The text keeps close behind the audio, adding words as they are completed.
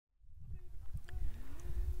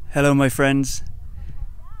Hello my friends,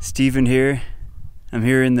 Stephen here. I'm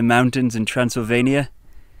here in the mountains in Transylvania.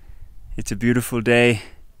 It's a beautiful day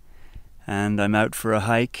and I'm out for a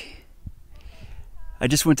hike. I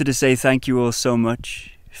just wanted to say thank you all so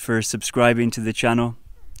much for subscribing to the channel.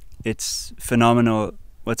 It's phenomenal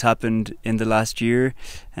what's happened in the last year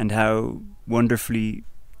and how wonderfully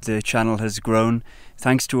the channel has grown.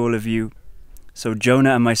 Thanks to all of you. So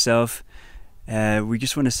Jonah and myself, we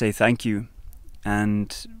just want to say thank you,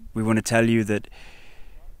 and we want to tell you that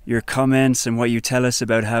your comments and what you tell us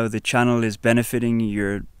about how the channel is benefiting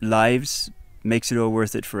your lives makes it all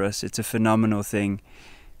worth it for us. It's a phenomenal thing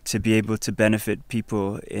to be able to benefit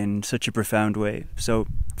people in such a profound way. So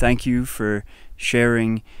thank you for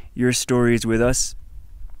sharing your stories with us,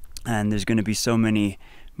 and there's going to be so many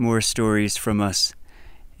more stories from us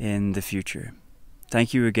in the future.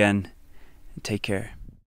 Thank you again, and take care.